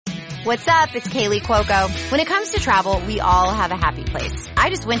What's up? It's Kaylee Cuoco. When it comes to travel, we all have a happy place.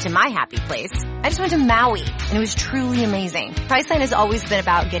 I just went to my happy place. I just went to Maui, and it was truly amazing. Priceline has always been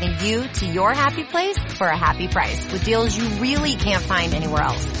about getting you to your happy place for a happy price with deals you really can't find anywhere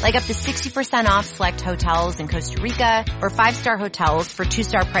else. Like up to 60% off select hotels in Costa Rica or 5-star hotels for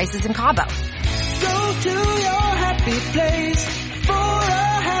 2-star prices in Cabo. Go to your happy place for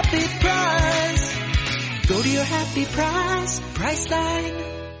a happy price. Go to your happy price, Priceline.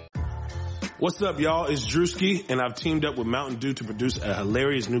 What's up, y'all? It's Drewski, and I've teamed up with Mountain Dew to produce a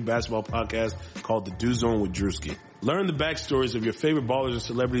hilarious new basketball podcast called The Dew Zone with Drewski. Learn the backstories of your favorite ballers and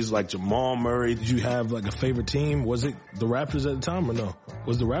celebrities like Jamal Murray. Did you have like a favorite team? Was it the Raptors at the time or no?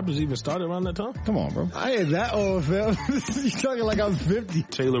 Was the Raptors even started around that time? Come on, bro. I ain't that old, fam. You talking like I'm 50.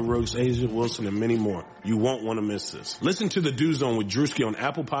 Taylor Rooks, Asia Wilson, and many more. You won't want to miss this. Listen to The Dew Zone with Drewski on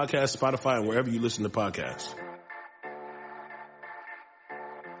Apple Podcasts, Spotify, and wherever you listen to podcasts.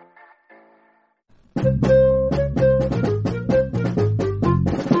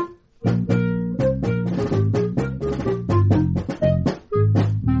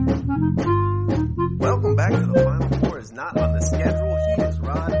 Welcome back to the Final Four is not on the schedule. He is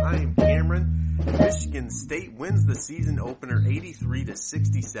Rod. I am Cameron. Michigan State wins the season opener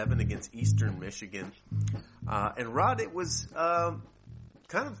 83-67 against Eastern Michigan. And Rod, it was kind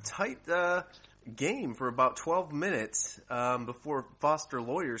of tight game for about 12 minutes before Foster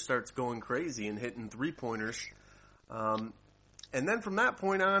Lawyer starts going crazy and hitting three-pointers. And then from that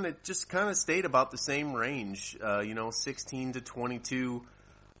point on, it just kind of stayed about the same range, 16 to 22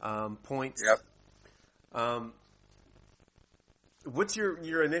 points. Yep. What's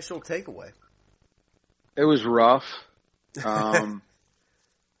your initial takeaway? It was rough.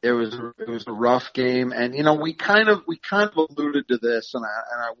 It was a rough game, and we kind of alluded to this, and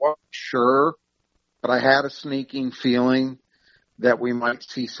I wasn't sure, but I had a sneaking feeling that we might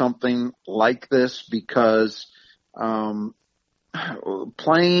see something like this because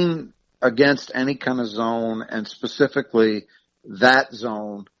playing against any kind of zone, and specifically that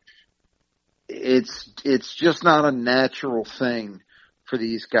zone, it's just not a natural thing for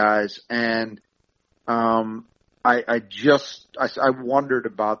these guys, and I wondered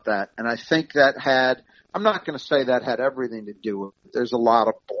about that, and I think that I'm not going to say that had everything to do with it. There's a lot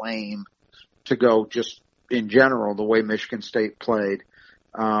of blame to go just in general, the way Michigan State played.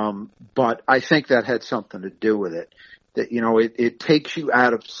 But I think that had something to do with it. That, it takes you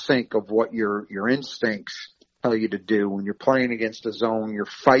out of sync of what your instincts tell you to do. When you're playing against a zone, you're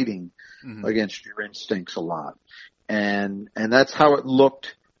fighting against your instincts a lot. And that's how it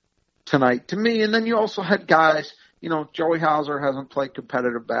looked tonight to me. And then you also had guys, Joey Hauser hasn't played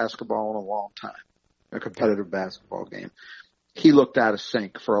competitive basketball in a long time, a competitive basketball game. He looked out of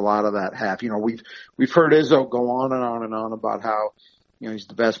sync for a lot of that half. We've heard Izzo go on and on and on about how, he's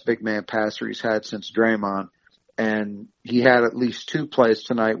the best big man passer he's had since Draymond. And he had at least 2 plays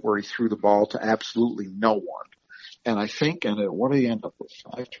tonight where he threw the ball to absolutely no one. And I think, what did he end up with?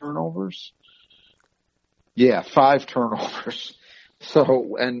 5 turnovers? Yeah, 5 turnovers.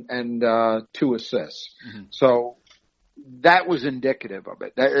 So, and 2 assists. Mm-hmm. So that was indicative of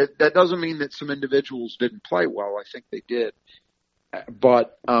it. That doesn't mean that some individuals didn't play well. I think they did.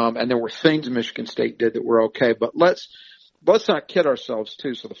 But, and there were things Michigan State did that were okay, but let's not kid ourselves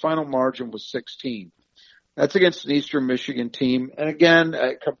too. So the final margin was 16. That's against an Eastern Michigan team. And again,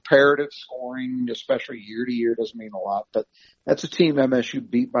 comparative scoring, especially year to year, doesn't mean a lot, but that's a team MSU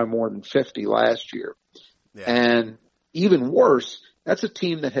beat by more than 50 last year. Yeah. And even worse, that's a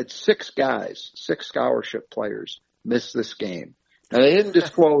team that had 6 scholarship players miss this game. Now, they didn't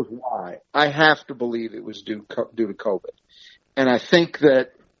disclose why. I have to believe it was due to COVID. And I think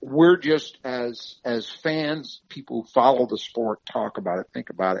that we're just, as fans, people who follow the sport, talk about it, think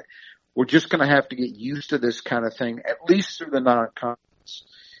about it, we're just going to have to get used to this kind of thing, at least through the non-conference.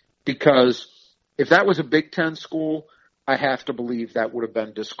 Because if that was a Big Ten school, I have to believe that would have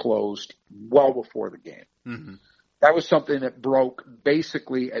been disclosed well before the game. Mm-hmm. That was something that broke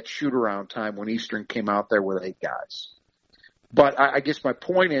basically at shoot-around time when Eastern came out there with 8 guys. But I guess my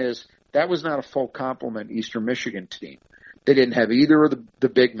point is that was not a full complement Eastern Michigan team. They didn't have either of the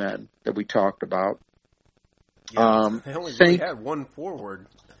big men that we talked about. Yeah, they only really had 1 forward.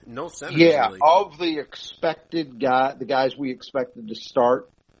 No centers. Yeah, really. Of the expected the guys we expected to start,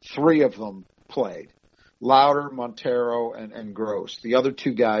 3 of them played. Louder, Montero, and Gross. The other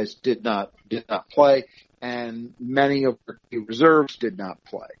 2 guys did not play, and many of the reserves did not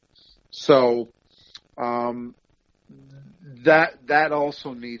play. So that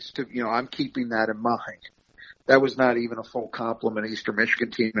also needs to, I'm keeping that in mind. That was not even a full complement Eastern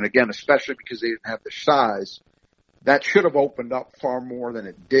Michigan team, and again, especially because they didn't have the size that should have opened up far more than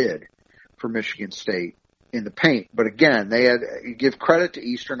it did for Michigan State in the paint. But again, you give credit to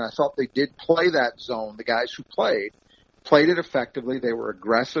Eastern. I thought they did play that zone. The guys who played it effectively. They were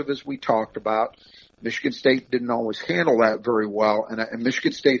aggressive, as we talked about. Michigan State didn't always handle that very well, and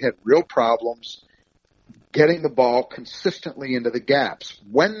Michigan State had real problems getting the ball consistently into the gaps.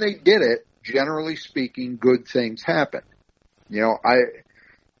 When they did it, generally speaking, good things happened.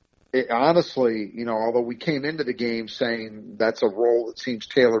 Honestly, although we came into the game saying that's a role that seems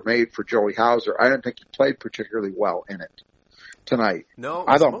tailor-made for Joey Hauser, I didn't think he played particularly well in it tonight. No,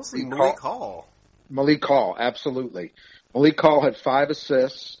 it's mostly Malik Hall. Malik Hall, absolutely. Malik Hall had 5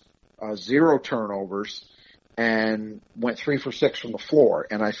 assists, 0 turnovers, and went 3 for 6 from the floor,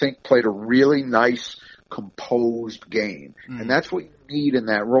 and I think played a really nice, composed game. And that's what you need in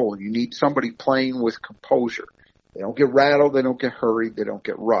that role. You need somebody playing with composure. They don't get rattled. They don't get hurried. They don't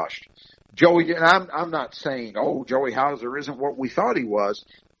get rushed. Joey, and I'm not saying, Joey Hauser isn't what we thought he was.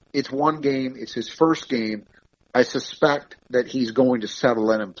 It's one game. It's his first game. I suspect that he's going to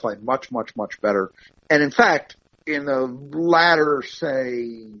settle in and play much, much, much better. And in fact, in the latter,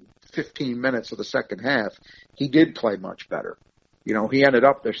 say, 15 minutes of the second half, he did play much better. He ended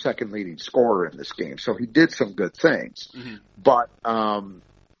up their second leading scorer in this game. So he did some good things. Mm-hmm. But,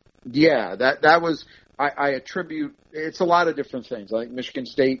 that was, I attribute, it's a lot of different things. I think Michigan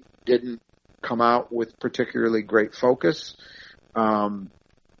State didn't come out with particularly great focus.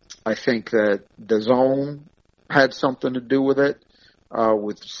 I think that the zone had something to do with it,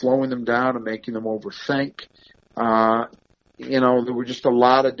 with slowing them down and making them overthink. There were just a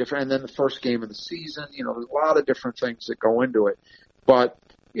lot of different, and then the first game of the season, there's a lot of different things that go into it. But,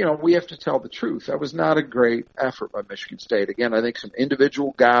 we have to tell the truth. That was not a great effort by Michigan State. Again, I think some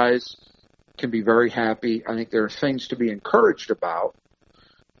individual guys can be very happy. I think there are things to be encouraged about.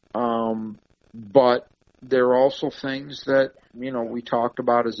 But there are also things that, we talked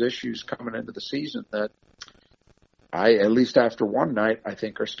about as issues coming into the season that at least after one night, I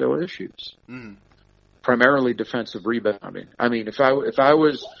think are still issues. Mm. Primarily defensive rebounding. I mean, if I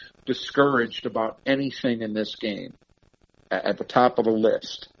was discouraged about anything in this game, at the top of the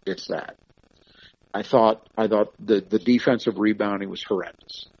list, it's that. I thought the defensive rebounding was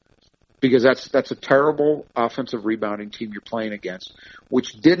horrendous. Because that's a terrible offensive rebounding team you're playing against,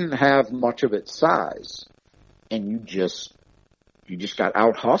 which didn't have much of its size, and you just got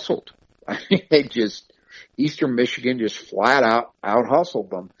out hustled. I mean, Eastern Michigan just flat out hustled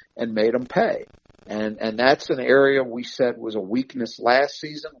them and made them pay, and that's an area we said was a weakness last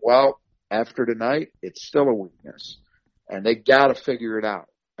season. Well, after tonight, it's still a weakness, and they got to figure it out.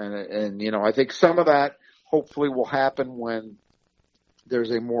 And I think some of that hopefully will happen when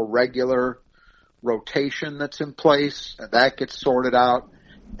there's a more regular rotation that's in place, and that gets sorted out,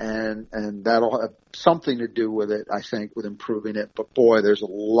 and that'll have something to do with it, I think, with improving it. But boy, there's a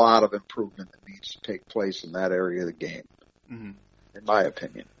lot of improvement that needs to take place in that area of the game, in my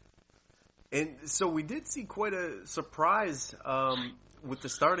opinion. And so we did see quite a surprise with the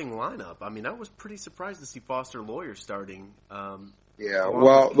starting lineup. I mean, I was pretty surprised to see Foster Loyer starting. The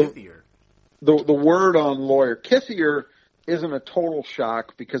word on Loyer, Kithier isn't a total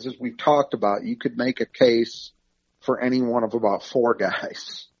shock because, as we've talked about, you could make a case for any one of about 4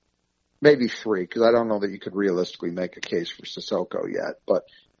 guys, maybe 3, because I don't know that you could realistically make a case for Sissoko yet. But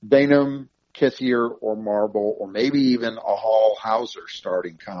Bainum, Kithier, or Marble, or maybe even a Hall-Hauser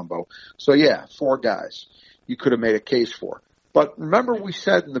starting combo. So, 4 guys you could have made a case for. But remember we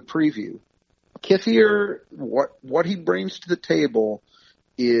said in the preview, Kithier, what he brings to the table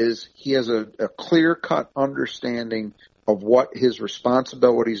is he has a clear-cut understanding of what his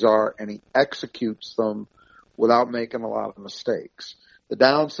responsibilities are, and he executes them without making a lot of mistakes. The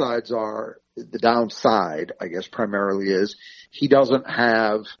downside, I guess, primarily is he doesn't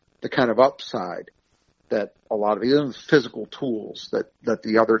have the kind of upside that he doesn't have physical tools that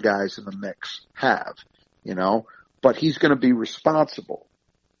the other guys in the mix have, but he's going to be responsible.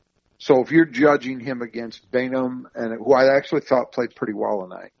 So if you're judging him against Bainum, who I actually thought played pretty well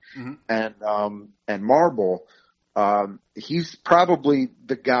tonight, and Marble, he's probably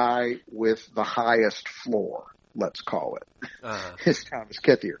the guy with the highest floor, let's call it. His Thomas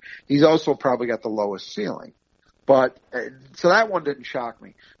Kithier. He's also probably got the lowest ceiling. But, so that one didn't shock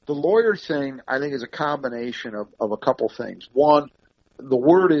me. The Loyer thing, I think, is a combination of a couple things. One, the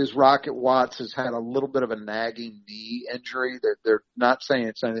word is Rocket Watts has had a little bit of a nagging knee injury. They're not saying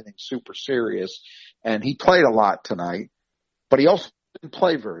it's anything super serious. And he played a lot tonight, but he also didn't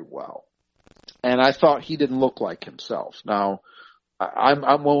play very well. And I thought he didn't look like himself. Now,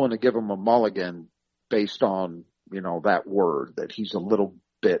 I'm willing to give him a mulligan based on, that word, that he's a little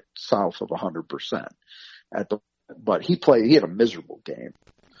bit south of 100% at the but he had a miserable game.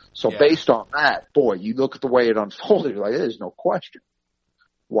 So based on that, boy, you look at the way it unfolded, you're like, there's no question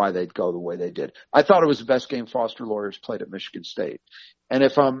why they'd go the way they did. I thought it was the best game Foster Lawyer's played at Michigan State. And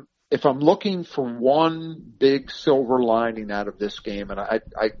if I'm looking for one big silver lining out of this game, and I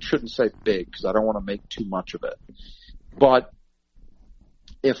shouldn't say big because I don't want to make too much of it, but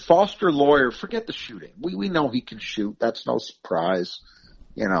if Foster Lawyer, forget the shooting. We know he can shoot. That's no surprise,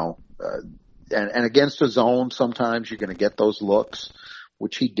 and against his own, sometimes you're going to get those looks,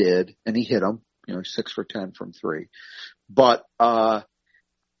 which he did, and he hit them. 6 for 10 from 3. But I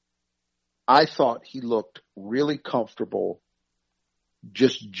thought he looked really comfortable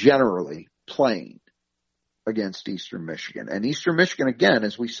just generally playing against Eastern Michigan. And Eastern Michigan, again,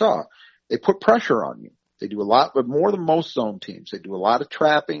 as we saw, they put pressure on you. They do a lot, but more than most zone teams. They do a lot of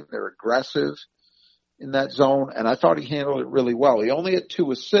trapping. They're aggressive in that zone, and I thought he handled it really well. He only had 2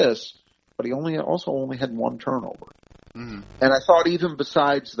 assists, but he also only had 1 turnover. Mm-hmm. And I thought even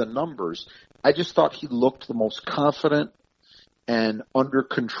besides the numbers, I just thought he looked the most confident and under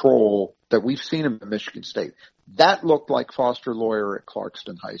control that we've seen him at Michigan State. That looked like Foster Lawyer at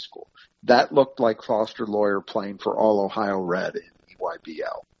Clarkston High School. That looked like Foster Lawyer playing for All Ohio Red in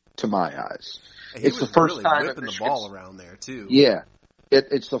EYBL, to my eyes. It's the first really time whipping the ball around there too. Yeah.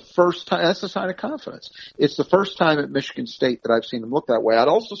 It's the first time. That's a sign of confidence. It's the first time at Michigan State that I've seen him look that way. I'd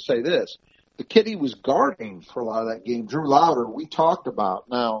also say this. The kid he was guarding for a lot of that game, Drew Louder, we talked about.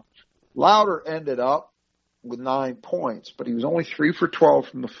 Now, Louder ended up with 9 points, but he was only 3 for 12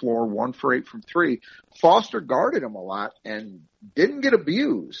 from the floor, 1 for 8 from 3. Foster guarded him a lot and didn't get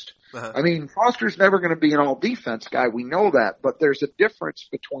abused. Uh-huh. I mean, Foster's never going to be an all-defense guy. We know that, but there's a difference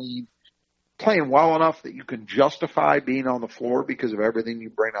between playing well enough that you can justify being on the floor because of everything you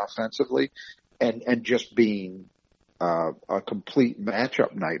bring offensively and just being a complete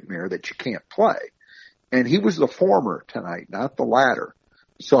matchup nightmare that you can't play. And he was the former tonight, not the latter.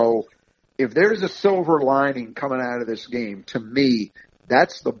 So if there's a silver lining coming out of this game, to me,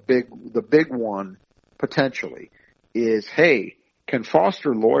 that's the big one potentially is, hey, can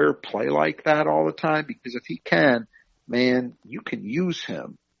Foster Lawyer play like that all the time? Because if he can, man, you can use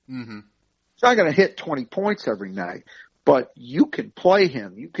him. Mm-hmm. He's not going to hit 20 points every night, but you can play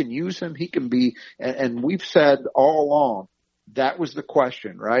him. You can use him. He can be, and we've said all along, that was the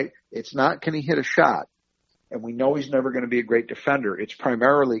question, right? It's not, can he hit a shot? And we know he's never going to be a great defender. It's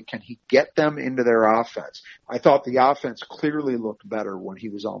primarily, can he get them into their offense? I thought the offense clearly looked better when he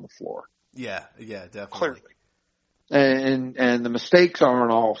was on the floor. Yeah, definitely. Clearly. And the mistakes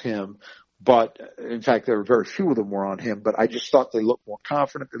aren't all him, but in fact, there were very few of them were on him, but I just thought they looked more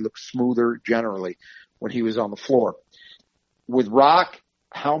confident. They looked smoother generally when he was on the floor. With Rock,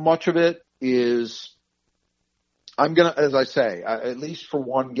 how much of it is, I'm going to, as I say, at least for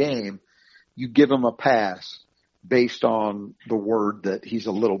one game, you give him a pass based on the word that he's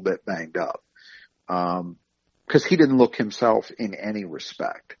a little bit banged up. Cause he didn't look himself in any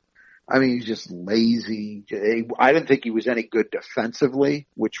respect. I mean, he's just lazy. I didn't think he was any good defensively,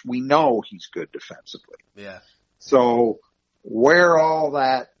 which we know he's good defensively. Yeah. So where all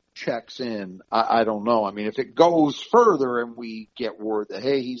that checks in, I don't know. I mean, if it goes further and we get word that,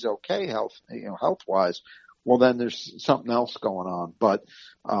 hey, he's okay health-wise, well, then there's something else going on. But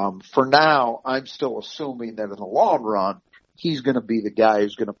for now, I'm still assuming that in the long run, he's going to be the guy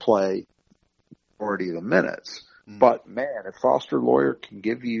who's going to play majority of the minutes. Mm. But, man, if Foster Lawyer can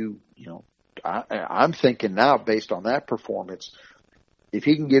give you, I'm thinking now based on that performance, if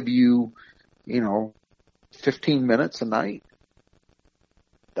he can give you, 15 minutes a night,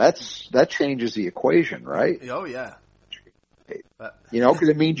 that changes the equation, right? Oh, yeah. Because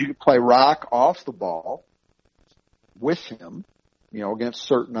it means you can play Rock off the ball with him, against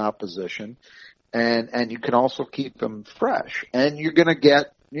certain opposition, and you can also keep him fresh. And you're going to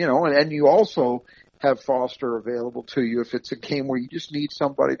get, and you also have Foster available to you if it's a game where you just need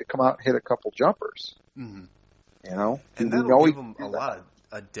somebody to come out and hit a couple jumpers. Mm-hmm. And that'll give him a lot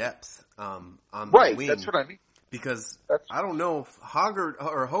of depth on the wing. Right, that's what I mean. Because I don't know if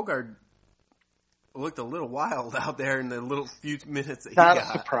Hogard looked a little wild out there in the little few minutes that he got. Not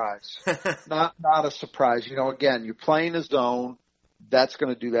a surprise. not a surprise. Again, you're playing a zone. That's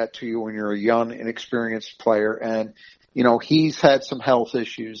going to do that to you when you're a young, inexperienced player. And, he's had some health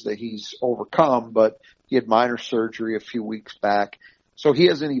issues that he's overcome, but he had minor surgery a few weeks back. So he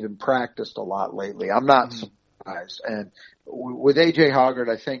hasn't even practiced a lot lately. I'm not surprised. And with A.J. Hoggard,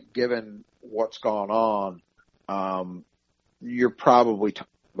 I think given what's gone on, you're probably talking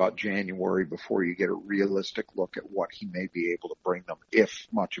about January before you get a realistic look at what he may be able to bring them, if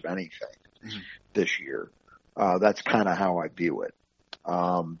much of anything, this year. That's kind of how I view it.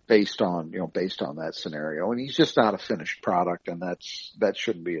 based on that scenario. And he's just not a finished product, and that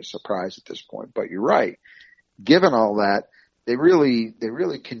shouldn't be a surprise at this point. But you're right. Given all that, they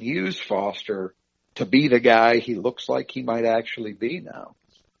really can use Foster to be the guy he looks like he might actually be now.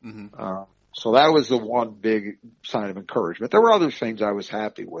 Mm-hmm. So that was the one big sign of encouragement. There were other things I was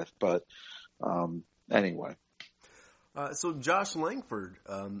happy with, but anyway. So Josh Langford,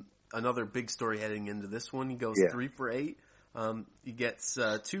 another big story heading into this one. He goes 3 for 8. He gets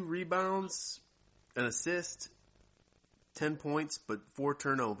 2 rebounds, an assist, 10 points, but 4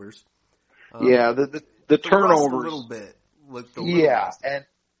 turnovers. The turnovers a little bit.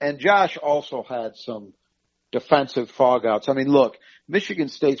 And Josh also had some defensive fog outs. I mean, look, Michigan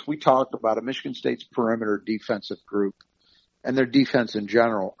State's, we talked about it, Michigan State's perimeter defensive group and their defense in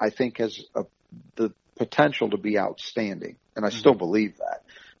general, I think has the potential to be outstanding. And I still believe that.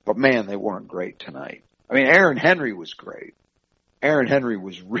 But man, they weren't great tonight. I mean, Aaron Henry was great. Aaron Henry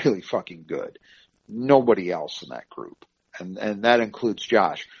was really fucking good. Nobody else in that group. And that includes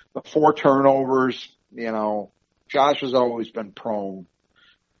Josh. The 4 turnovers, Josh has always been prone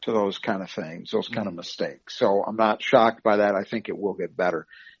to those kind of things, those kind of mistakes. So I'm not shocked by that. I think it will get better.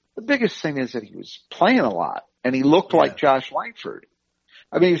 The biggest thing is that he was playing a lot, and he looked like Josh Langford.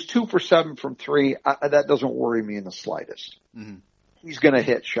 I mean, he's 2 for 7 from 3. That doesn't worry me in the slightest. Mm-hmm. He's going to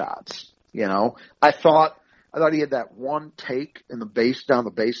hit shots. I thought he had that one take in down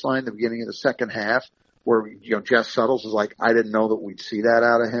the baseline, the beginning of the second half, where Jeff Suttles is like, I didn't know that we'd see that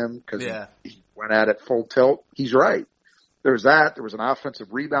out of him because he went at it full tilt. He's right. There's that. There was an offensive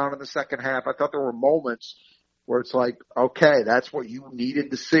rebound in the second half. I thought there were moments where it's like, okay, that's what you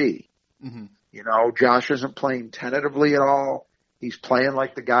needed to see. Mm-hmm. Josh isn't playing tentatively at all. He's playing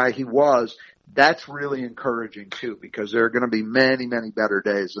like the guy he was. That's really encouraging too, because there are going to be many, many better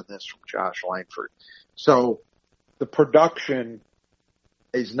days than this from Josh Langford. So the production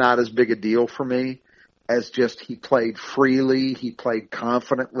is not as big a deal for me as just he played freely. He played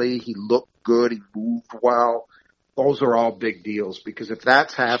confidently. He looked good. He moved well. Those are all big deals, because if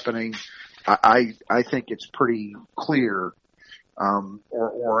that's happening, I think it's pretty clear,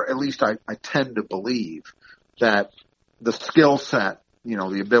 or at least I tend to believe that the skill set,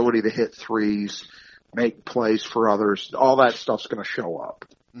 the ability to hit threes, make plays for others, all that stuff's going to show up.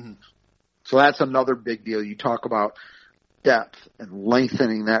 Mm-hmm. So that's another big deal. You talk about depth and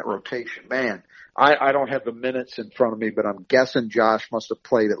lengthening that rotation. Man, I don't have the minutes in front of me, but I'm guessing Josh must have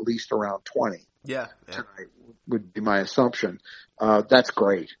played at least around 20. Yeah. Tonight would be my assumption. That's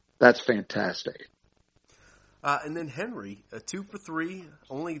great. That's fantastic. And then Henry, 2 for 3,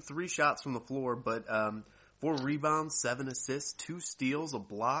 only 3 shots from the floor, but 4 rebounds, 7 assists, 2 steals, a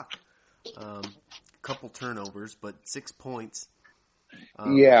block, couple turnovers, but 6 points.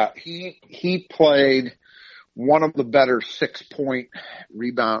 He played one of the better 6-point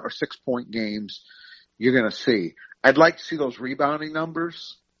rebound or 6-point games you're going to see. I'd like to see those rebounding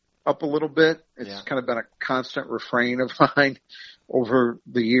numbers up a little bit. It's kind of been a constant refrain of mine over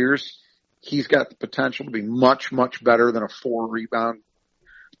the years. He's got the potential to be much, much better than a 4 rebound.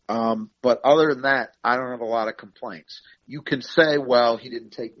 But other than that, I don't have a lot of complaints. You can say, well, he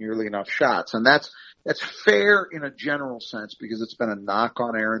didn't take nearly enough shots. And that's fair in a general sense, because it's been a knock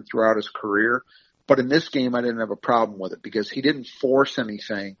on Aaron throughout his career. But in this game, I didn't have a problem with it because he didn't force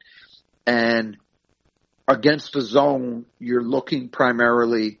anything. And against the zone, you're looking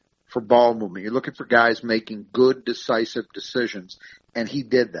primarily for ball movement. You're looking for guys making good, decisive decisions. And he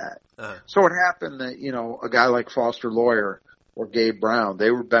did that. So it happened that, a guy like Foster Loyer or Gabe Brown,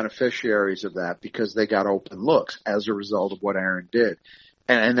 they were beneficiaries of that because they got open looks as a result of what Aaron did.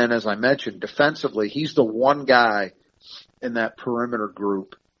 And then, as I mentioned, defensively, he's the one guy in that perimeter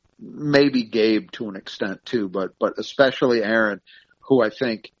group, maybe Gabe to an extent too, but especially Aaron, who I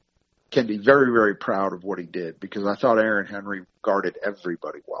think can be very, very proud of what he did, because I thought Aaron Henry guarded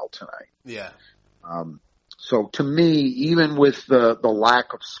everybody well tonight. Yeah. So to me, even with the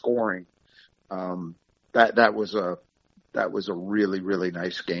lack of scoring, that was a really, really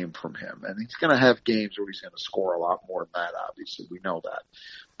nice game from him. And he's going to have games where he's going to score a lot more than that, obviously. We know that.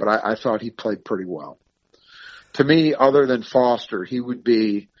 But I thought he played pretty well. To me, other than Foster, he would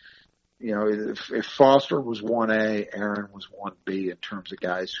be, if Foster was 1A, Aaron was 1B in terms of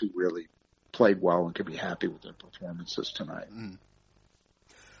guys who really played well and could be happy with their performances tonight. Mm.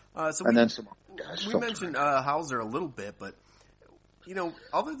 Then some other guys. We mentioned Hauser a little bit, but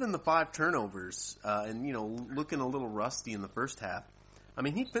other than the 5 turnovers, and, looking a little rusty in the first half, I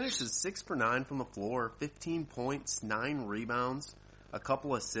mean, he finishes 6 for 9 from the floor, 15 points, 9 rebounds, a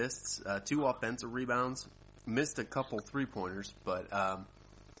couple assists, 2 offensive rebounds, missed a couple 3-pointers, but,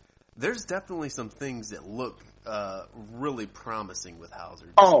 there's definitely some things that look really promising with Hauser.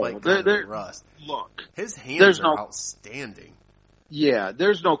 Oh, Despite the rust. Look, his hands are outstanding. Yeah,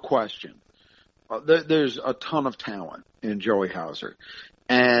 there's no question. There's a ton of talent in Joey Hauser,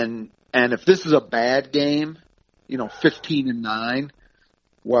 and if this is a bad game, 15-9,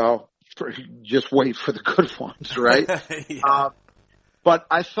 well, just wait for the good ones, right? Yeah. But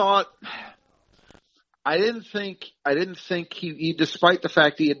I didn't think he, despite the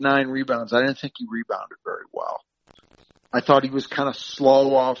fact he had 9 rebounds, I didn't think he rebounded very well. I thought he was kind of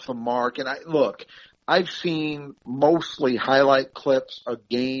slow off the mark. And I've seen mostly highlight clips, a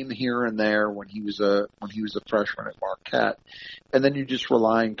game here and there when he was a freshman at Marquette, and then you're just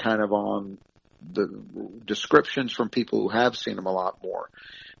relying kind of on the descriptions from people who have seen him a lot more.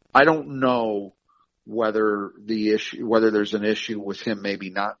 I don't know whether there's an issue with him maybe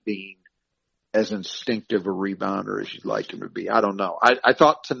not being as instinctive a rebounder as you'd like him to be. I don't know. I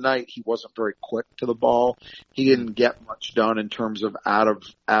thought tonight he wasn't very quick to the ball. He didn't get much done in terms of out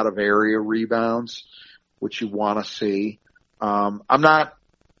of area rebounds, which you want to see. I'm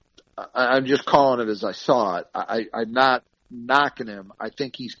just calling it as I saw it. I'm not knocking him. I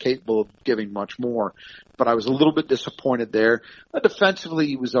think he's capable of giving much more, but I was a little bit disappointed there. Defensively,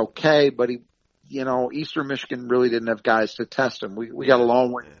 he was okay, but Eastern Michigan really didn't have guys to test him. We got a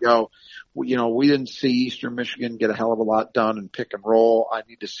long way to go. We didn't see Eastern Michigan get a hell of a lot done in pick and roll. I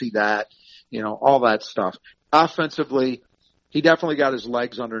need to see that, all that stuff. Offensively, he definitely got his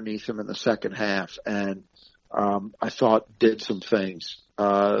legs underneath him in the second half, and I thought did some things.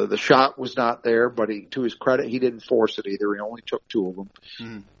 The shot was not there, but to his credit, he didn't force it either. He only took 2 of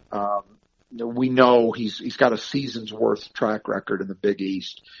them. We know he's got a season's worth track record in the Big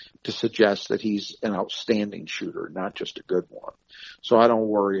East to suggest that he's an outstanding shooter, not just a good one. So I don't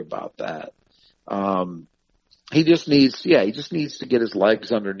worry about that. He just needs to get his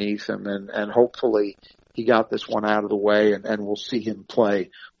legs underneath him, and hopefully he got this one out of the way, and we'll see him play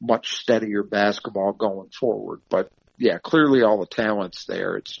much steadier basketball going forward. But yeah, clearly all the talent's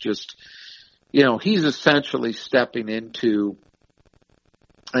there. It's just, he's essentially stepping into,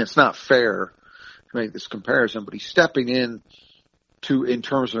 and it's not fair to make this comparison, but he's stepping in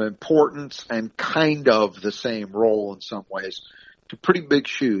terms of importance and kind of the same role in some ways to pretty big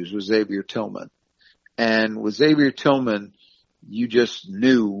shoes with Xavier Tillman. And with Xavier Tillman, you just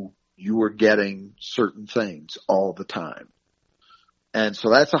knew you were getting certain things all the time. And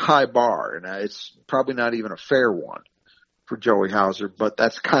so that's a high bar, and it's probably not even a fair one for Joey Hauser, but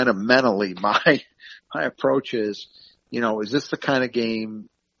that's kind of mentally my approach is, is this the kind of game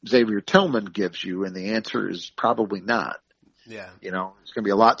Xavier Tillman gives you? And the answer is probably not. Yeah. It's going to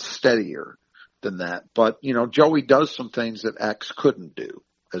be a lot steadier than that. But, Joey does some things that X couldn't do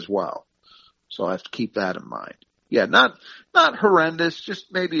as well. So I have to keep that in mind. Yeah, not horrendous,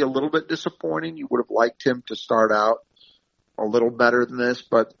 just maybe a little bit disappointing. You would have liked him to start out a little better than this,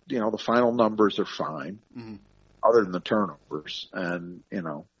 but, the final numbers are fine, other than the turnovers. And,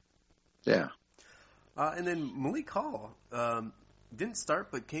 yeah. And then Malik Hall didn't start,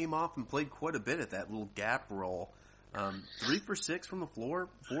 but came off and played quite a bit at that little gap role. 3 for 6 from the floor,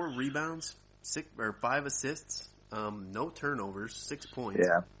 4 rebounds, 5 assists, no turnovers, 6 points.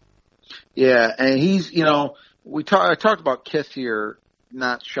 Yeah. Yeah, and he's, I talked about Kithier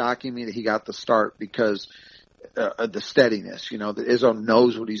not shocking me that he got the start because of the steadiness. That Izzo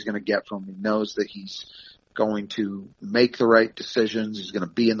knows what he's going to get from him. He knows that he's going to make the right decisions. He's going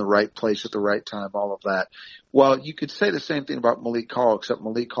to be in the right place at the right time, all of that. Well, you could say the same thing about Malik Hall, except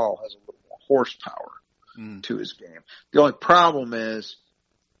Malik Hall has a little more horsepower to his game. The only problem is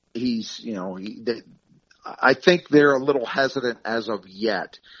I think they're a little hesitant as of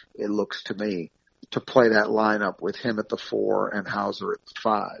yet, it looks to me, to play that lineup with him at the 4 and Hauser at the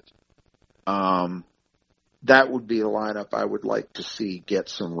 5. That would be a lineup I would like to see get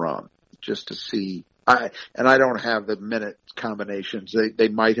some run, just to see. I don't have the minute combinations. They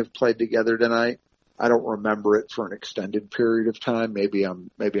might have played together tonight. I don't remember it for an extended period of time. Maybe I'm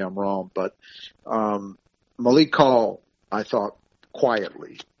wrong, but Malik Hall, I thought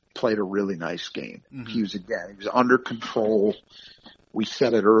quietly played a really nice game. He was under control. We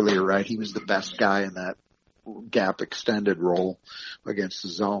said it earlier, right? He was the best guy in that gap extended role against the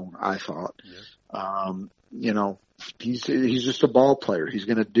zone, I thought. Yeah. He's just a ball player. He's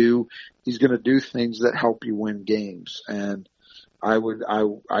going to do things that help you win games. And I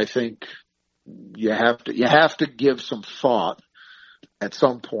think you have to give some thought at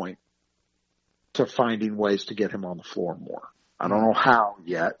some point to finding ways to get him on the floor more. I don't know how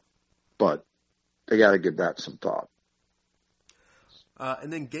yet, but they got to give that some thought.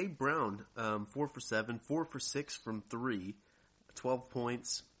 And then Gabe Brown, 4 for 7, 4 for 6 from 3, 12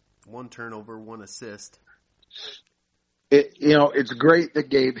 points, 1 turnover, 1 assist. it's great that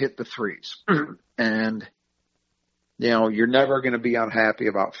Gabe hit the threes. And, you're never going to be unhappy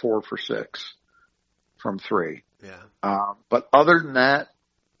about 4 for 6 from 3. Yeah. But other than that,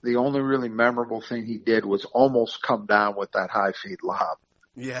 the only really memorable thing he did was almost come down with that high feed lob.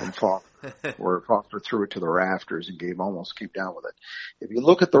 Yeah. From Foster, where Foster threw it to the rafters and Gabe almost came down with it. If you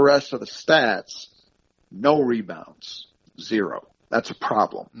look at the rest of the stats, no rebounds, 0. That's a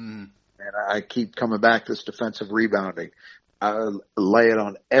problem. Mm. And I keep coming back to this defensive rebounding. I lay it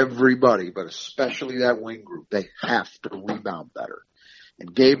on everybody, but especially that wing group. They have to rebound better.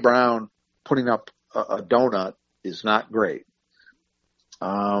 And Gabe Brown putting up a donut is not great.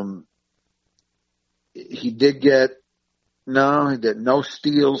 He did get no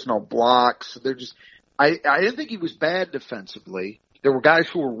steals, no blocks. They're just, I didn't think he was bad defensively. There were guys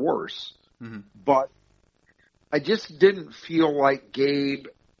who were worse, but I just didn't feel like Gabe,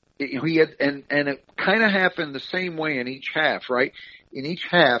 he had, and it kind of happened the same way in each half, right? In each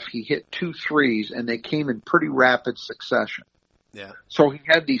half, he hit 2 threes and they came in pretty rapid succession. Yeah. So he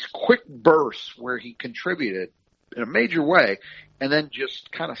had these quick bursts where he contributed in a major way and then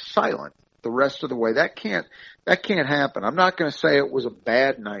just kind of silent the rest of the way. That can't happen. I'm not going to say it was a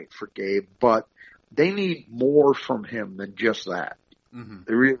bad night for Gabe, but they need more from him than just that. Mm-hmm.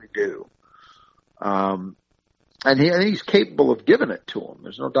 They really do. And he's capable of giving it to him.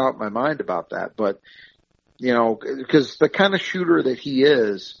 There's no doubt in my mind about that. But, because the kind of shooter that he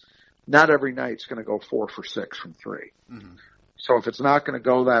is, not every night's going to go 4 for 6 from 3. Mm-hmm. So if it's not going to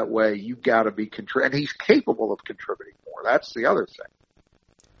go that way, you've got to be and he's capable of contributing more. That's the other thing.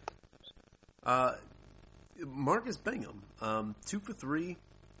 Marcus Bingham, 2 for 3.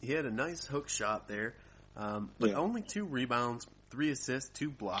 He had a nice hook shot there, but only 2 rebounds, 3 assists,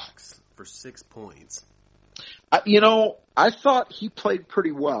 2 blocks for 6 points. I thought he played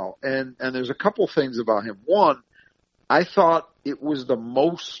pretty well, and there's a couple things about him. One, I thought it was the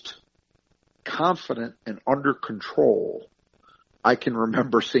most confident and under control I can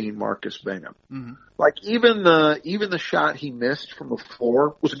remember seeing Marcus Bingham. Mm-hmm. Like even the shot he missed from the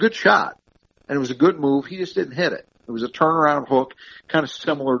floor was a good shot, and it was a good move. He just didn't hit it. It was a turnaround hook, kind of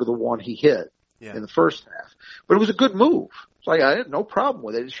similar to the one he hit in the first half. But it was a good move. It's like I had no problem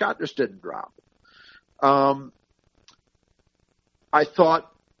with it. The shot just didn't drop. I thought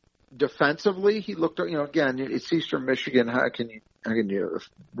defensively he looked, again, it's Eastern Michigan. How can you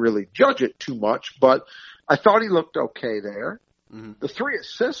really judge it too much? But I thought he looked okay there. Mm-hmm. The 3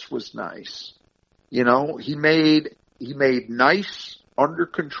 assists was nice. He made nice under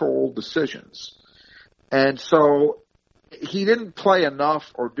control decisions. And so he didn't play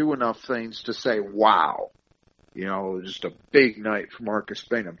enough or do enough things to say, wow, just a big night for Marcus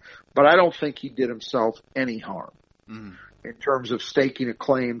Bingham. But I don't think he did himself any harm in terms of staking a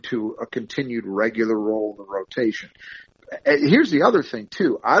claim to a continued regular role in the rotation. And here's the other thing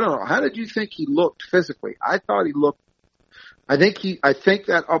too. I don't know. How did you think he looked physically? I thought he looked, I think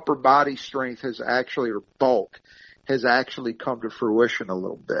that upper body strength or bulk has actually come to fruition a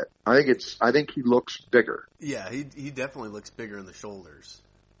little bit. I think he looks bigger. Yeah, he definitely looks bigger in the shoulders.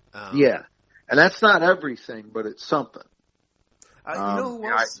 Yeah. And that's not everything, but it's something. Who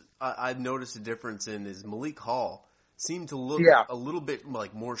else I've noticed a difference in is Malik Hall seemed to look a little bit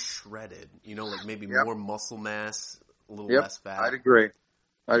like more shredded, like maybe more muscle mass, a little less fat. I'd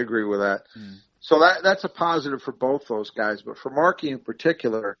agree with that. So that's a positive for both those guys, but for Markey in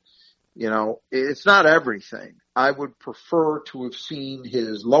particular, it's not everything. I would prefer to have seen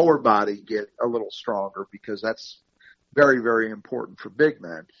his lower body get a little stronger because that's very, very important for big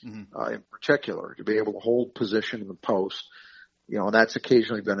men, in particular, to be able to hold position in the post. And that's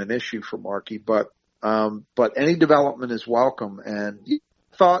occasionally been an issue for Markey, but any development is welcome. And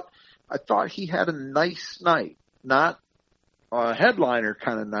I thought he had a nice night, not a headliner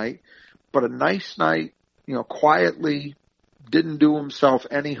kind of night, but a nice night, quietly, didn't do himself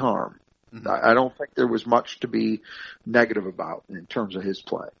any harm. Mm-hmm. I don't think there was much to be negative about in terms of his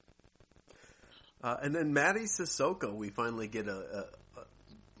play. And then Matty Sissoko, we finally get a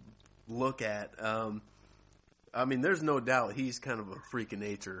look at. There's no doubt he's kind of a freak of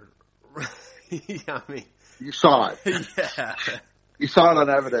nature. You saw it. Yeah. You saw it on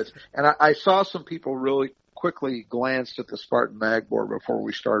evidence. And I saw some people really quickly glanced at the Spartan Mag board before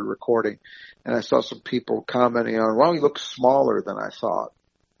we started recording, and I saw some people commenting on, well, he looks smaller than I thought.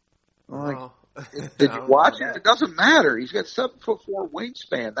 I'm like, did you watch it? It doesn't matter. He's got 7'4"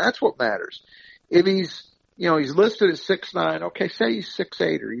 wingspan. That's what matters. If he's listed as 6'9", okay, say he's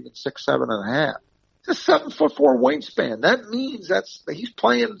 6'8" or even 6'7.5". It's a 7'4" wingspan. That means he's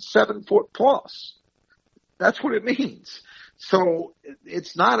playing 7 foot plus. That's what it means. So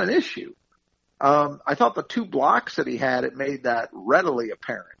it's not an issue. I thought the 2 blocks that he had, it made that readily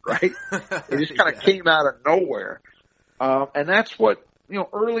apparent, right? It just kind of came out of nowhere. And that's what,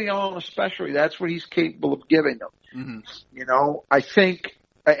 early on especially, that's what he's capable of giving them. Mm-hmm. I think,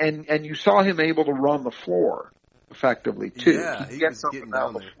 and you saw him able to run the floor effectively too. Yeah, he he gets was up getting and down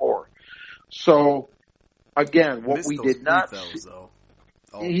down the there. floor. So, again, what Missed we those did not free throws, see, though.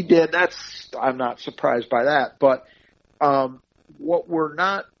 he did. I'm not surprised by that. But what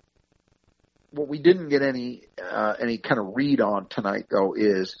we didn't get any kind of read on tonight, though,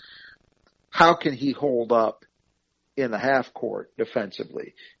 is how can he hold up in the half court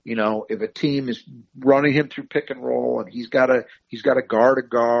defensively? If a team is running him through pick and roll and he's got to guard a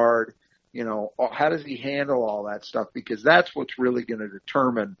guard, how does he handle all that stuff? Because that's what's really going to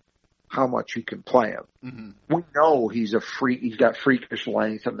determine how much you can play him. Mm-hmm. We know he's got freakish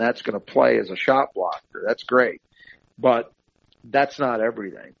length, and that's going to play as a shot blocker. That's great. But that's not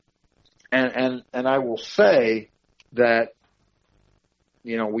everything. And I will say that,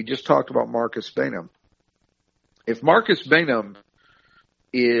 we just talked about Marcus Bingham. If Marcus Bingham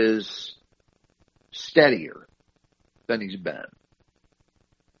is steadier than he's been,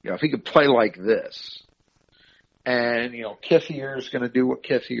 if he could play like this, and, Kithier is going to do what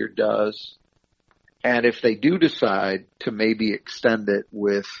Kithier does, and if they do decide to maybe extend it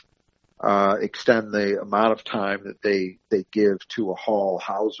extend the amount of time that they give to a Hall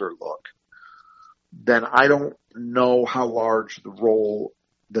Hauser look, then I don't know how large the role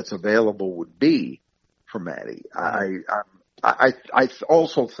that's available would be for Matty. I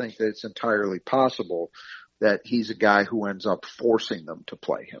also think that it's entirely possible that he's a guy who ends up forcing them to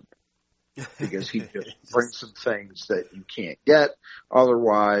play him because he just brings some things that you can't get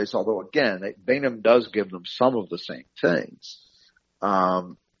otherwise. Although again, Bingham does give them some of the same things,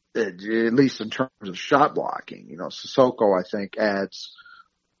 at least in terms of shot blocking. Sissoko, I think, adds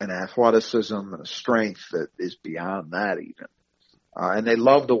an athleticism and a strength that is beyond that even. And they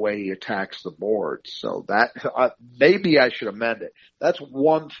love the way he attacks the board. So that, maybe I should amend it. That's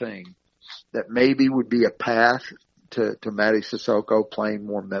one thing that maybe would be a path to Matty Sissoko playing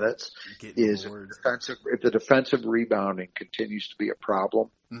more minutes is if the defensive rebounding continues to be a problem.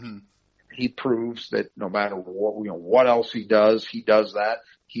 Mm-hmm. He proves that no matter what else he does that.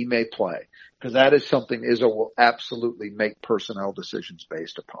 He may play, because that is something Izzo will absolutely make personnel decisions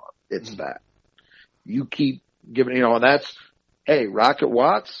based upon. It's that. You keep giving, and that's, hey, Rocket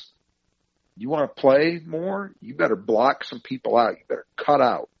Watts, you want to play more? You better block some people out. You better cut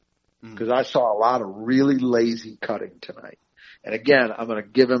out, because I saw a lot of really lazy cutting tonight. And again, I'm going to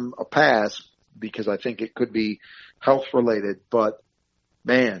give him a pass because I think it could be health related, but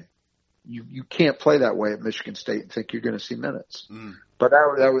man, you can't play that way at Michigan State and think you're going to see minutes. But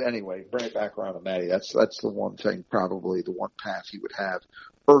that would anyway, bring it back around to Matty. That's the one thing, probably the one path he would have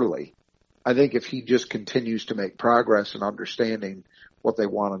early. I think if he just continues to make progress in understanding what they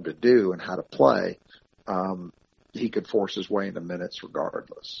want him to do and how to play, he could force his way into minutes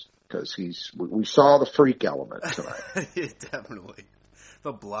regardless. Because we saw the freak element tonight. Definitely.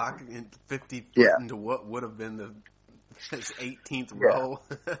 The block in 50 into what would have been his 18th row.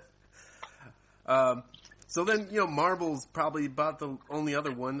 So then, Marble's probably about the only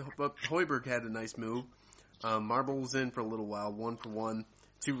other one, but Hoiberg had a nice move. Marble was in for a little while, 1 for 1,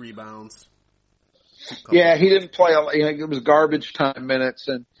 2 rebounds. Yeah, he didn't play. It was garbage time minutes,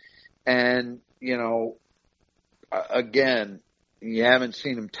 and again, you haven't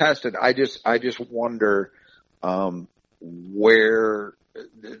seen him tested. I just wonder where.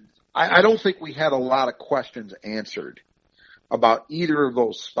 I don't think we had a lot of questions answered about either of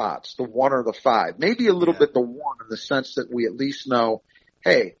those spots, the 1 or the 5. Maybe a little bit the 1 in the sense that we at least know,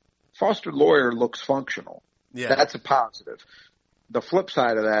 hey, Foster Lawyer looks functional. Yeah. That's a positive. The flip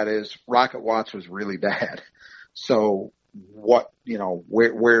side of that is Rocket Watts was really bad. So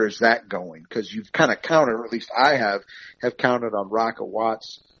where is that going? Because you've kind of counted, or at least I have counted on Rocket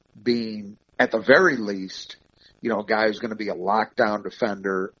Watts being at the very least, a guy who's going to be a lockdown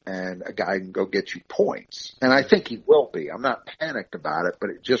defender and a guy who can go get you points. And I think he will be. I'm not panicked about it,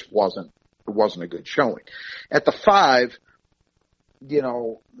 but it just wasn't a good showing. At the 5,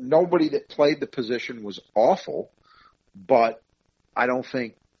 nobody that played the position was awful, but I don't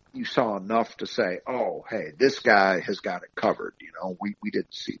think you saw enough to say, oh, hey, this guy has got it covered. We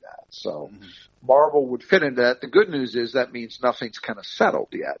didn't see that. So Marble would fit into that. The good news is that means nothing's kind of settled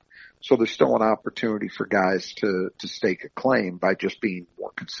yet. So there's still an opportunity for guys to stake a claim by just being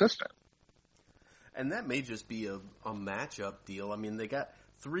more consistent. And that may just be a matchup deal. I mean, they got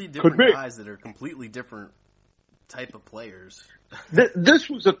 3 different guys that are completely different type of players. This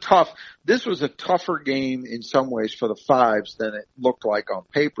was a tougher game in some ways for the 5s than it looked like on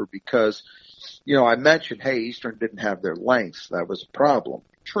paper, because I mentioned, hey, Eastern didn't have their length. That was a problem.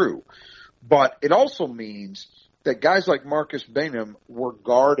 True. But it also means that guys like Marcus Bingham were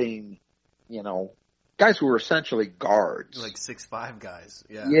guarding, guys who were essentially guards. Like 6'5" guys.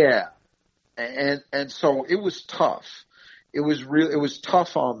 Yeah. Yeah. And so it was tough. It was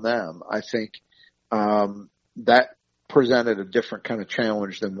tough on them. I think, that presented a different kind of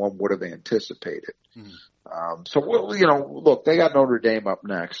challenge than one would have anticipated. So look, they got Notre Dame up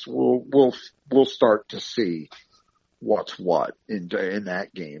next. We'll start to see what's what in that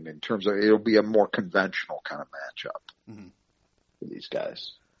game in terms of it'll be a more conventional kind of matchup for these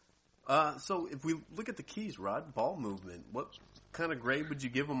guys. So if we look at the keys, Rod, ball movement, what kind of grade would you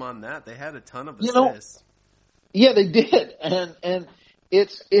give them on that? They had a ton of assists. Yeah, they did, and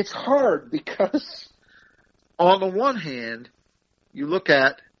it's hard because on the one hand, you look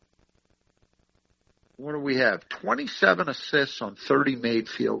at what do we have? 27 assists on 30 made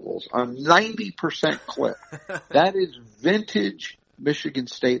field goals on 90% clip. That is vintage Michigan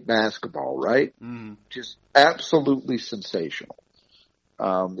State basketball, right? Just absolutely sensational.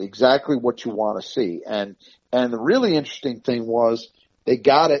 Exactly what you want to see. And the really interesting thing was they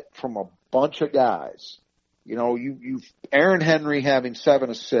got it from a bunch of guys. You've Aaron Henry having 7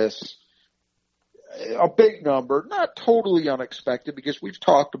 assists, a big number, not totally unexpected because we've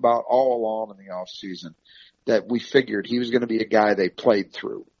talked about all along in the off season that we figured he was going to be a guy they played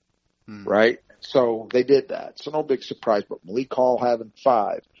through, right? So they did that. So no big surprise, but Malik Hall having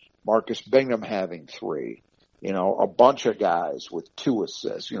 5, Marcus Bingham having 3, a bunch of guys with 2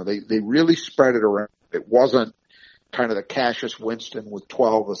 assists. They really spread it around. It wasn't kind of the Cassius Winston with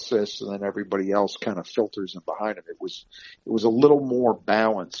 12 assists and then everybody else kind of filters in behind him. It was a little more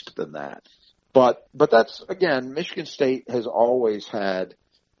balanced than that. But that's, again, Michigan State has always had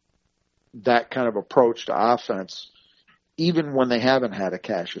that kind of approach to offense, even when they haven't had a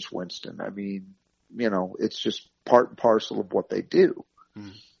Cassius Winston. I mean, it's just part and parcel of what they do.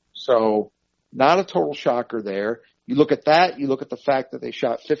 So not a total shocker there. You look at that, you look at the fact that they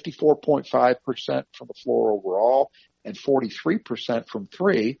shot 54.5% from the floor overall and 43% from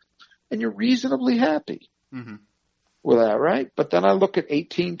 3, and you're reasonably happy with that, right? But then I look at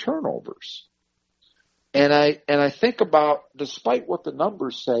 18 turnovers. And I think about, despite what the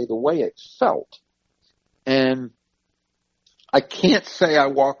numbers say, the way it felt. And I can't say I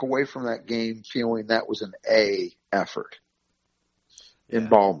walk away from that game feeling that was an A effort in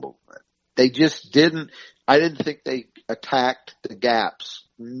ball movement. They just I didn't think they attacked the gaps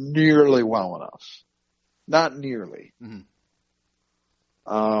nearly well enough. Not nearly.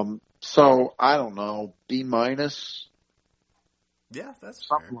 So I don't know, B-. Yeah, that's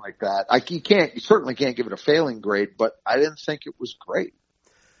something fair. like that. You certainly can't give it a failing grade, but I didn't think it was great.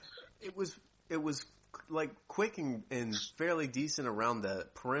 It was like quick and fairly decent around the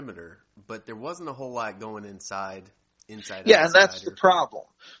perimeter, but there wasn't a whole lot going inside. Yeah, outside, and that's the problem.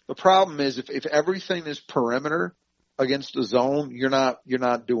 The problem is if everything is perimeter against the zone, you're not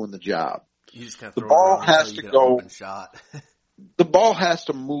doing the job. You just kind of the throw ball it around has until to you get go. an open shot. The ball has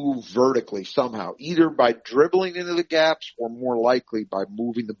to move vertically somehow, either by dribbling into the gaps or more likely by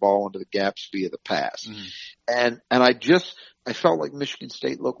moving the ball into the gaps via the pass. And I felt like Michigan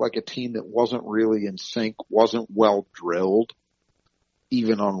State looked like a team that wasn't really in sync, wasn't well drilled,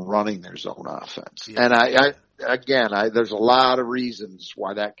 even on running their zone offense. Yeah. And there's a lot of reasons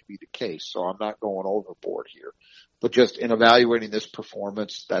why that could be the case. So I'm not going overboard here, but just in evaluating this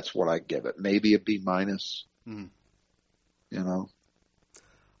performance, that's what I give it. Maybe a B-. All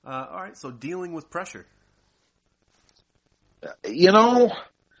right. So dealing with pressure. 18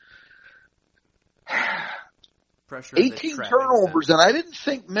 turnovers, and I didn't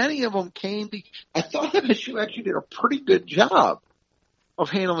think many of them came. I thought MSU actually did a pretty good job of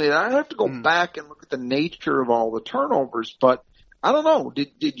handling it. I have to go back and look at the nature of all the turnovers, but I don't know.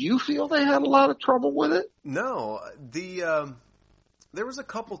 Did you feel they had a lot of trouble with it? No. There was a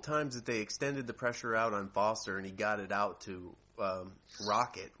couple times that they extended the pressure out on Foster, and he got it out to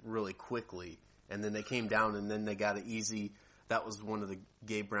Rocket really quickly, and then they came down, and then they got it easy. That was one of the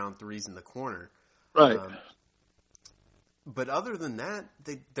Gabe Brown threes in the corner. Right. But other than that,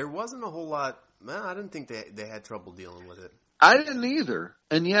 there wasn't a whole lot. I didn't think they had trouble dealing with it. I didn't either,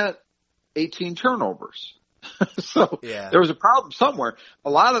 and yet 18 turnovers. So yeah. There was a problem somewhere. A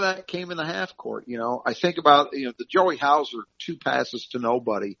lot of that came in the half court. I think about the Joey Hauser 2 passes to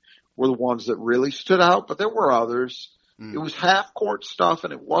nobody were the ones that really stood out, but there were others. It was half court stuff,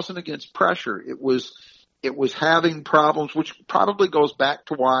 and it wasn't against pressure. It was having problems, which probably goes back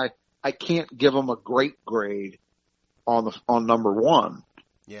to why I can't give them a great grade on number 1,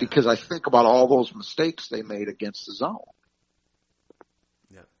 because I think about all those mistakes they made against the zone.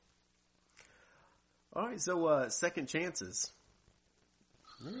 All right, so second chances.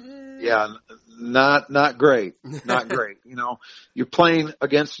 Yeah, not great. Not great. You're playing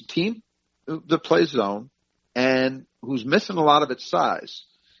against a team that plays zone and who's missing a lot of its size,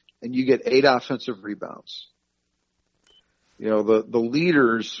 and you get 8 offensive rebounds. The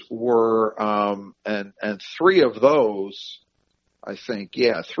leaders were, and 3 of those, I think,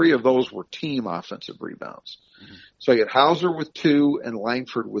 3 of those were team offensive rebounds. Mm-hmm. So you had Hauser with 2 and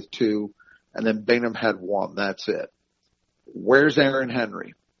Langford with 2, and then Bingham had 1. That's it. Where's Aaron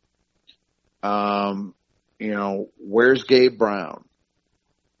Henry? Where's Gabe Brown?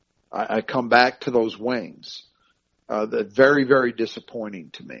 I come back to those wings. That very, very disappointing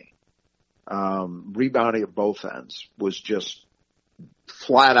to me. Rebounding at both ends was just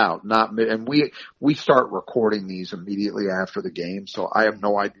flat out not mid. And we start recording these immediately after the game, so I have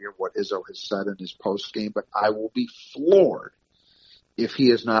no idea what Izzo has said in his post game, but I will be floored if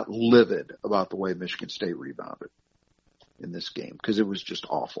he is not livid about the way Michigan State rebounded in this game, because it was just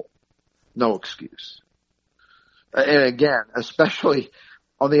awful. No excuse. And again, especially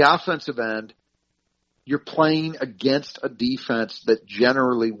on the offensive end, you're playing against a defense that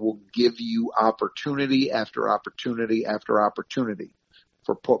generally will give you opportunity after opportunity after opportunity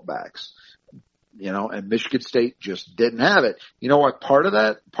for putbacks. And Michigan State just didn't have it. You know what? Part of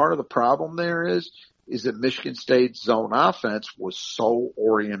the problem there is that Michigan State's zone offense was so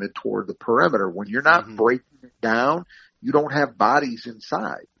oriented toward the perimeter. When you're not breaking it down, you don't have bodies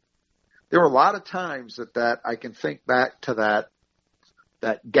inside. There were a lot of times that I can think back to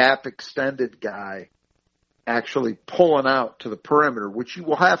that gap extended guy actually pulling out to the perimeter, which you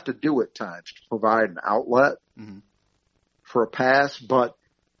will have to do at times to provide an outlet for a pass. But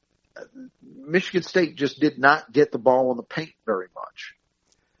Michigan State just did not get the ball in the paint very much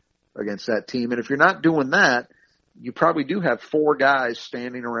against that team. And if you're not doing that, you probably do have 4 guys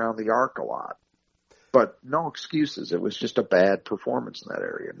standing around the arc a lot. But no excuses. It was just a bad performance in that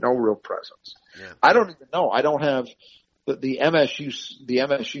area. No real presence. Yeah. I don't even know. I don't have the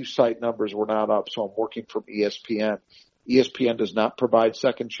MSU site numbers were not up, so I'm working from ESPN. ESPN does not provide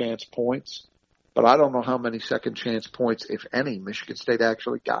second chance points, but I don't know how many second chance points, if any, Michigan State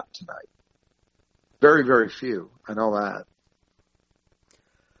actually got tonight. Very, very few. I know that.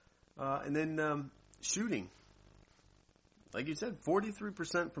 And then shooting. Like you said,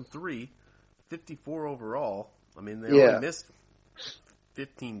 43% from 3. 54 overall. I mean, they only missed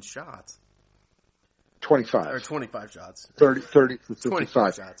 15 shots. 25. Or 25 shots. 30 for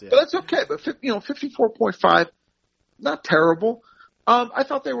 55 shots, yeah. But that's okay. But, 54.5, not terrible. I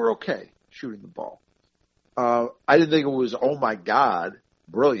thought they were okay shooting the ball. I didn't think it was, oh my God,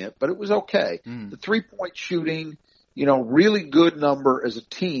 brilliant, but it was okay. The 3-point shooting, really good number as a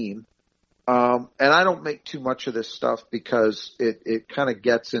team. And I don't make too much of this stuff because it kind of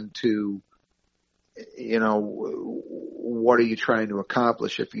gets into, what are you trying to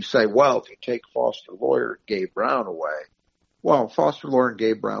accomplish? If you say, well, if you take Foster Loyer and Gabe Brown away, well, Foster Loyer and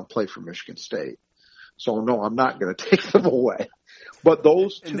Gabe Brown play for Michigan State. So no, I'm not going to take them away. But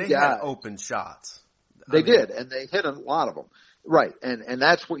those two guys had open shots. They did, and they hit a lot of them. Right. And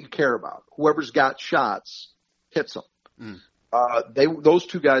that's what you care about. Whoever's got shots hits them. Those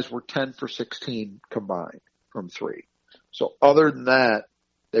 2 guys were 10 for 16 combined from 3. So other than that,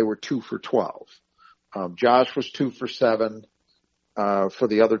 they were 2 for 12. Josh was 2 for 7 for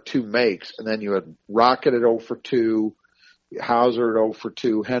the other 2 makes, and then you had Rocket at 0 for 2, Hauser at 0 for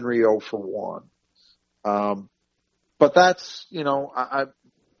 2, Henry 0 for 1. But that's,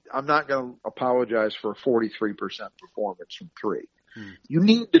 I'm not going to apologize for a 43% performance from 3. You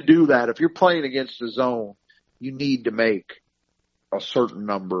need to do that. If you're playing against the zone, you need to make a certain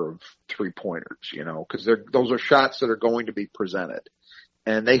number of 3-pointers, because those are shots that are going to be presented.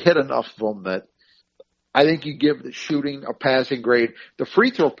 And they hit enough of them that I think you give the shooting a passing grade. The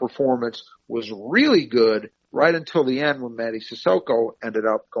free throw performance was really good right until the end when Matty Sissoko ended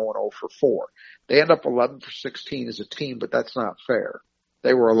up going 0 for 4. They end up 11 for 16 as a team, but that's not fair.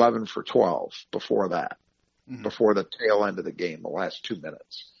 They were 11 for 12 before that, before the tail end of the game, the last 2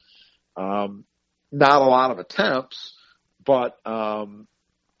 minutes. Not a lot of attempts, but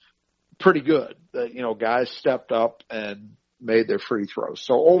pretty good. Guys stepped up and made their free throws.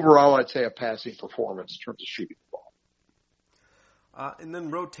 So overall, I'd say a passing performance in terms of shooting the ball. And then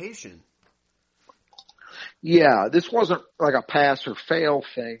rotation. Yeah, this wasn't like a pass or fail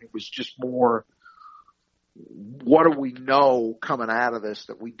thing. It was just more, what do we know coming out of this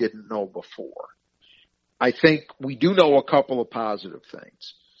that we didn't know before? I think we do know a couple of positive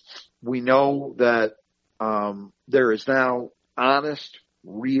things. We know that there is now honest,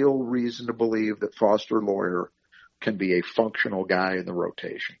 real reason to believe that Foster Loyer can be a functional guy in the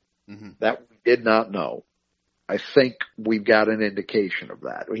rotation. that we did not know. I think we've got an indication of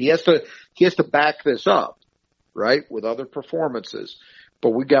that. He has to back this up, right, with other performances. But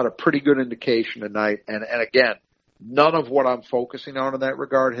we got a pretty good indication tonight. And again, none of what I'm focusing on in that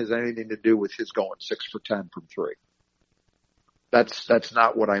regard has anything to do with his going 6 for 10 from 3. That's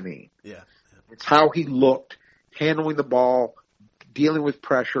not what I mean. Yeah. It's how he looked, handling the ball, dealing with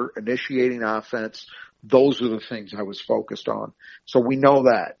pressure, initiating offense. Those are the things I was focused on. So we know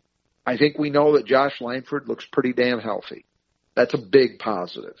that. I think we know that Josh Langford looks pretty damn healthy. That's a big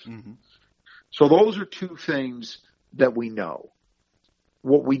positive. So those are two things that we know.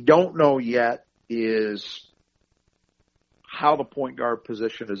 What we don't know yet is how the point guard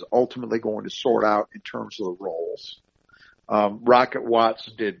position is ultimately going to sort out in terms of the roles. Rocket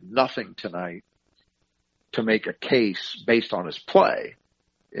Watts did nothing tonight to make a case based on his play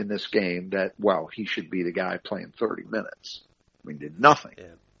in this game that, well, he should be the guy playing 30 minutes. I mean, did nothing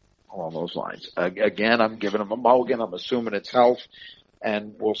along those lines. Again, I'm giving him a mulligan. I'm assuming it's health,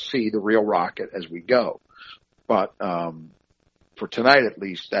 and we'll see the real Rocket as we go. But for tonight, at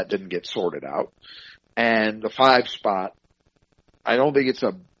least, that didn't get sorted out. And the 5 spot, I don't think it's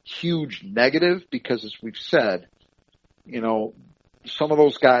a huge negative because, as we've said, you know, some of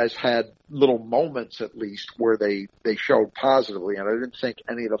those guys had little moments at least where they showed positively, and I didn't think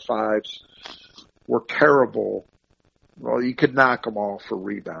any of the 5s were terrible. Well, you could knock them all for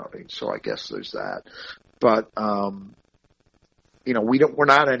rebounding, so I guess there's that. But you know,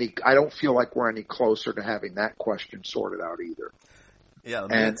 I don't feel like we're any closer to having that question sorted out either. Yeah, the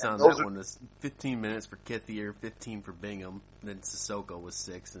minutes on that one is 15 minutes for Kithier, 15 for Bingham, then Sissoko was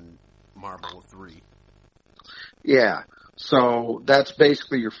 6 and Marble with 3. Yeah. So that's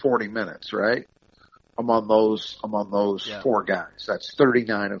basically your 40 minutes, right? Among those 4 guys. That's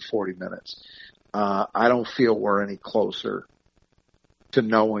 39 and 40 minutes. I don't feel we're any closer to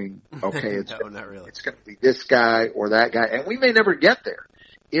knowing, okay, it's not really. It's going to be this guy or that guy. And we may never get there.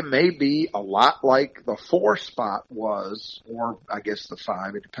 It may be a lot like the 4 spot was, or I guess the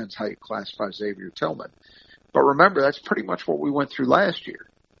 5. It depends how you classify Xavier Tillman. But remember, that's pretty much what we went through last year.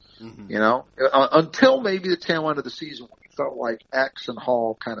 You know, until maybe the tail end of the season when we felt like X and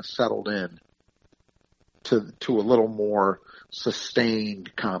Hall kind of settled in to a little more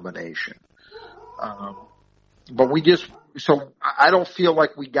sustained combination. But so I don't feel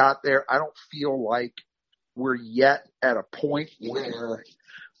like we got there. I don't feel like we're yet at a point where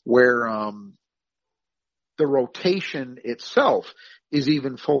the rotation itself is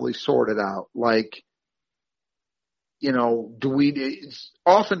even fully sorted out. Like, you know,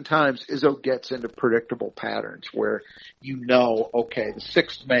 oftentimes Izzo gets into predictable patterns where, you know, okay, the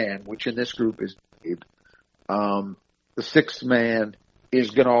 6th man, which in this group is Gabe, the 6th man is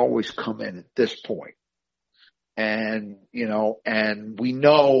going to always come in at this point. And, you know, and we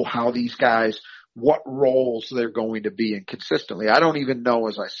know how these guys, what roles they're going to be in consistently. I don't even know,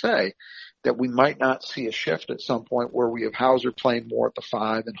 as I say, that we might not see a shift at some point where we have Hauser playing more at the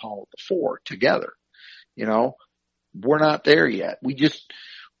 5 and Hall at the 4 together. You know, we're not there yet.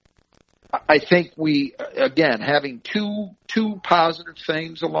 I think again, having two positive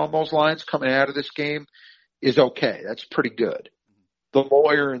things along those lines coming out of this game is okay. That's pretty good. The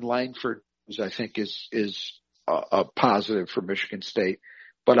Lawyer and Langford, I think, is a positive for Michigan State,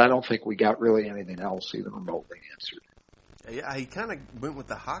 but I don't think we got really anything else even remotely answered. Yeah, he kind of went with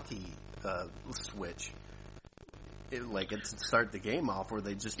the hockey switch, to start the game off, where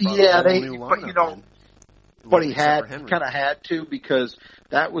they just brought a whole new lineup in. But he kind of had to, because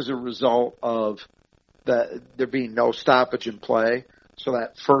that was a result of there being no stoppage in play. So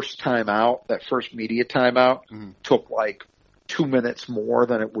that first timeout, that first media timeout, took like 2 minutes more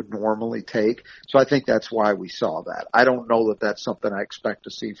than it would normally take. So I think that's why we saw that. I don't know that that's something I expect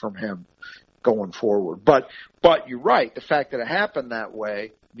to see from him going forward. But you're right. The fact that it happened that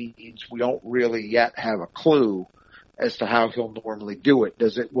way means we don't really yet have a clue as to how he'll normally do it.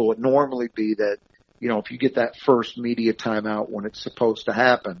 Will it normally be that, you know, if you get that first media timeout when it's supposed to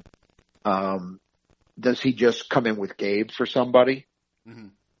happen, does he just come in with Gabe for somebody?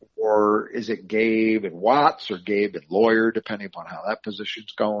 Or is it Gabe and Watts or Gabe and Lawyer, depending upon how that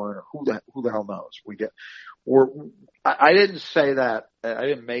position's going, or who the hell knows? I didn't say that. I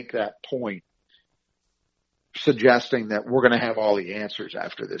didn't make that point suggesting that we're going to have all the answers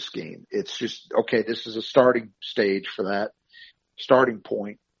after this game. It's just, okay, this is a starting stage for that starting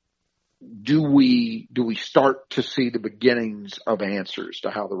point. Do we start to see the beginnings of answers to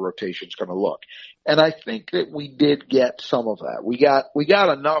how the rotation's going to look? And I think that we did get some of that. We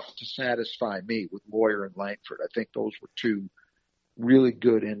got enough to satisfy me with Lawyer and Langford. I think those were 2 really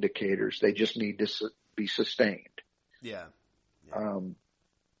good indicators. They just need to be sustained. Yeah.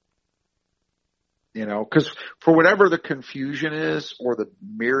 You know, because for whatever the confusion is or the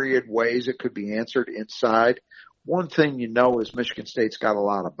myriad ways it could be answered inside, one thing you know is Michigan State's got a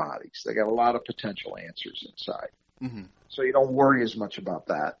lot of bodies. They got a lot of potential answers inside. Mm-hmm. So you don't worry as much about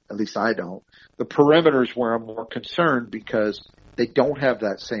that. At least I don't. The perimeter is where I'm more concerned because they don't have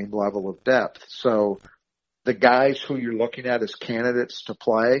that same level of depth. So the guys who you're looking at as candidates to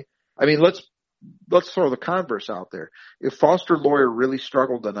play, I mean, let's throw the converse out there. If Foster Loyer really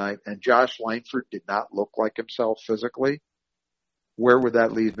struggled tonight and Josh Langford did not look like himself physically, where would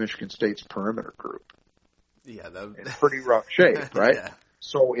that leave Michigan State's perimeter group? Yeah, in pretty rough shape, right? Yeah.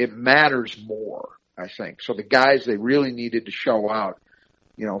 So it matters more, I think. So the guys they really needed to show out,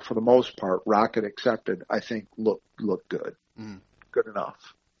 you know, for the most part, Rocket accepted, I think look good. Good enough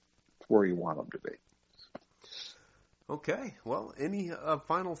where you want them to be. Okay. Well, any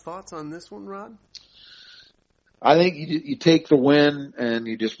final thoughts on this one, Rod? I think you take the win and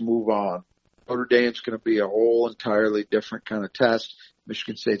you just move on. Notre Dame's going to be a whole entirely different kind of test.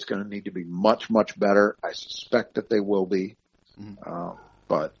 Michigan State's going to need to be much, much better. I suspect that they will be.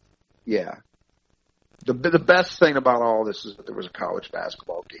 But, yeah. The best thing about all this is that there was a college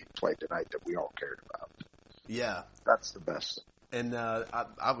basketball game played tonight that we all cared about. Yeah. That's the best thing. And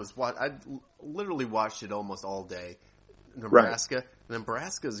I literally watched it almost all day. Nebraska. Right.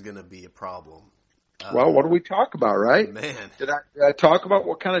 Nebraska's going to be a problem. Well, what do we talk about, right? Man. Did I talk about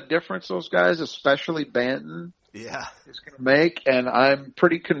what kind of difference those guys, especially Banton, is going to make? And I'm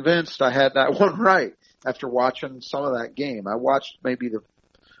pretty convinced I had that one right after watching some of that game. I watched maybe the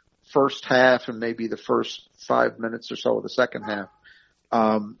first half and maybe the first 5 minutes or so of the second half.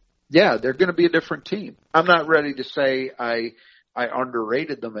 Yeah, they're going to be a different team. I'm not ready to say I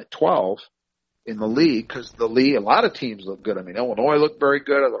underrated them at 12 in the league because a lot of teams look good. I mean, Illinois looked very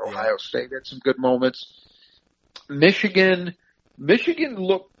good. I thought Ohio State had some good moments. Michigan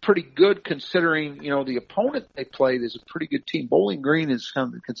looked pretty good considering, you know, the opponent they played is a pretty good team. Bowling Green is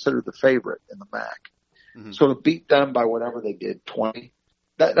considered the favorite in the MAC. Mm-hmm. So to beat them by whatever they did, 20,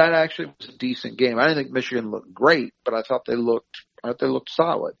 that actually was a decent game. I didn't think Michigan looked great, but I thought they looked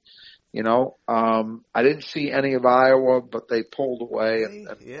solid. You know, I didn't see any of Iowa, but they pulled away. They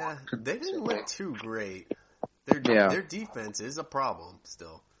didn't look too great. Their defense is a problem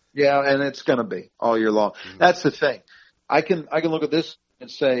still. Yeah, and it's going to be all year long. Mm-hmm. That's the thing. I can look at this and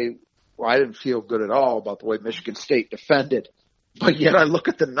say, well, I didn't feel good at all about the way Michigan State defended, but yet I look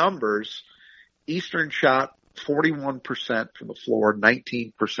at the numbers. Eastern shot 41% from the floor,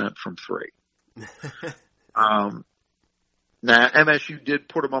 19% from three. Now, MSU did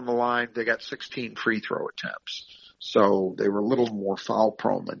put them on the line. They got 16 free throw attempts. So they were a little more foul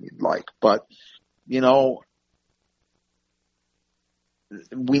prone than you'd like. But, you know,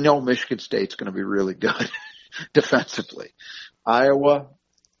 we know Michigan State's going to be really good defensively. Iowa,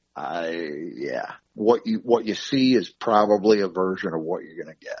 what you see is probably a version of what you're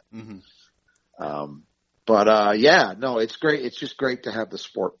going to get. Mm-hmm. It's great. It's just great to have the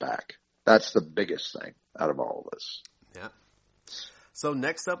sport back. That's the biggest thing out of all of this. Yeah. So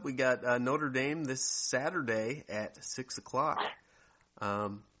next up, we got Notre Dame this Saturday at 6:00.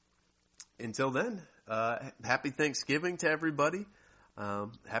 Until then, happy Thanksgiving to everybody.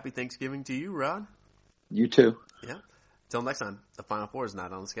 Happy Thanksgiving to you, Rod. You too. Yeah. Until next time, the Final Four is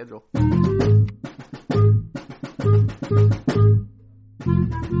not on the schedule.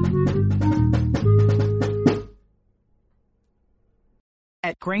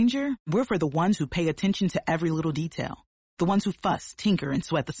 At Grainger, we're for the ones who pay attention to every little detail. The ones who fuss, tinker, and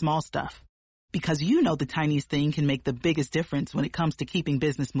sweat the small stuff. Because you know the tiniest thing can make the biggest difference when it comes to keeping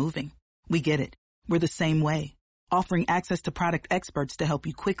business moving. We get it. We're the same way. Offering access to product experts to help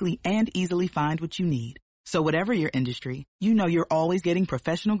you quickly and easily find what you need. So whatever your industry, you know you're always getting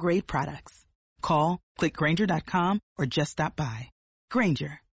professional-grade products. Call, click Grainger.com, or just stop by.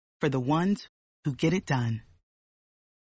 Grainger, for the ones who get it done.